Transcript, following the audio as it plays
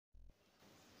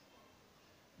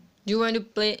Do you want to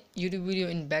play YouTube video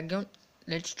in background?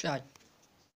 Let's start.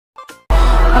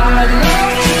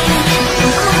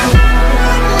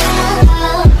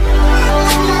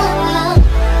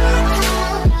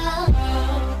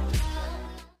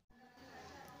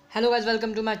 Hello guys,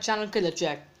 welcome to my channel Killer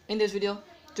Jack. In this video,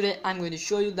 today I'm going to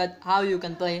show you that how you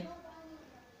can play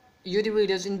YouTube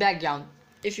videos in background.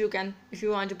 If you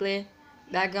want to play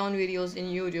background videos in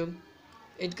YouTube,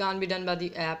 it can't be done by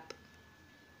the app.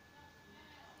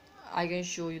 I can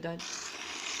show you that.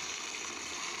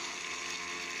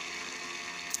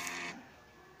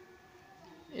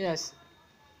 Yes,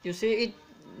 you see it,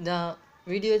 the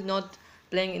video is not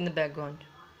playing in the background.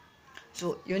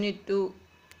 So you need to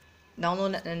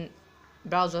download an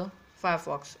browser,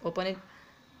 Firefox. Open it.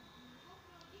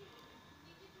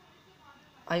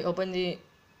 I opened the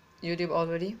YouTube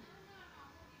already.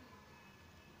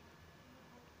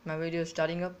 My video is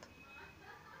starting up.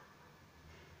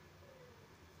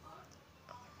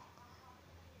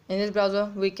 In this browser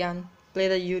we can play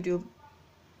the YouTube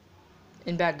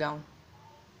in background.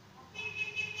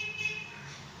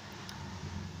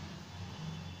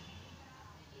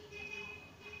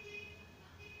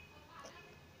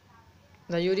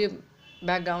 The YouTube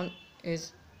background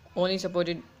is only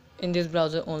supported in this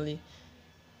browser only.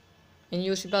 In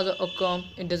UC browser or Chrome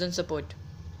it doesn't support.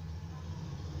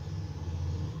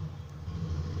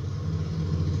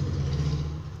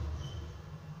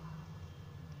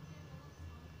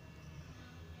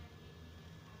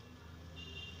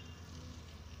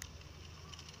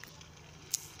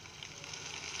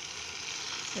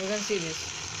 You can see this.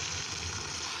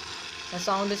 The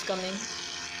sound is coming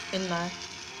in my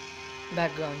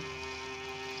background.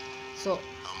 So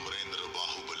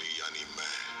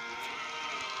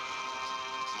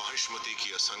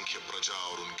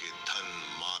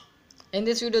in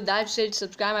this video, that's it.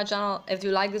 Subscribe my channel. If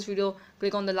you like this video,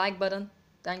 click on the like button.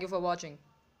 Thank you for watching.